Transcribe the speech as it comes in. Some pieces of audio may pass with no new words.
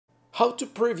How to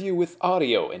preview with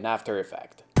audio in After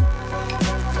Effects.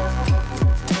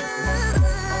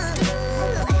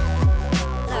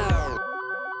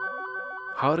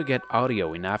 How to get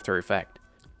audio in After Effects.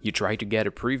 You try to get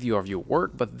a preview of your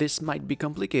work, but this might be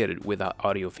complicated without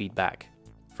audio feedback.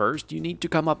 First, you need to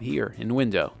come up here in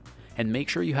Window and make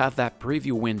sure you have that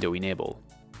preview window enabled.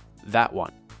 That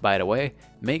one. By the way,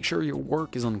 make sure your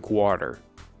work is on quarter.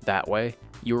 That way,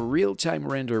 your real-time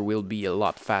render will be a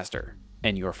lot faster,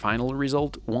 and your final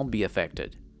result won't be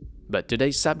affected. But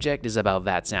today's subject is about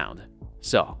that sound.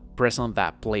 So, press on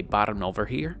that play button over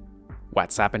here.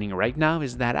 What's happening right now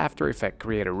is that After Effects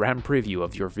creates a RAM preview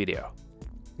of your video.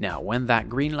 Now, when that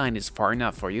green line is far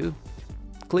enough for you,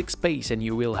 click space and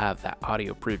you will have that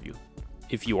audio preview.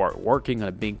 If you are working on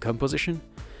a big composition,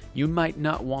 you might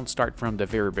not want to start from the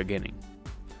very beginning.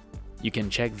 You can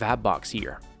check that box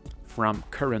here, from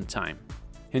current time,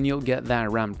 and you'll get that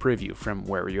RAM preview from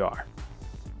where you are.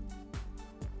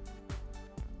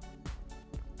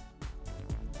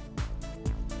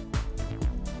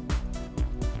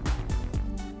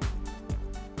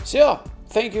 So yeah,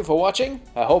 thank you for watching,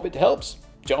 I hope it helps.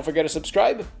 Don't forget to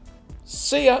subscribe.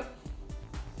 See ya!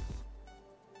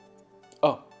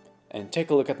 Oh, and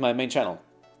take a look at my main channel,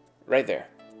 right there.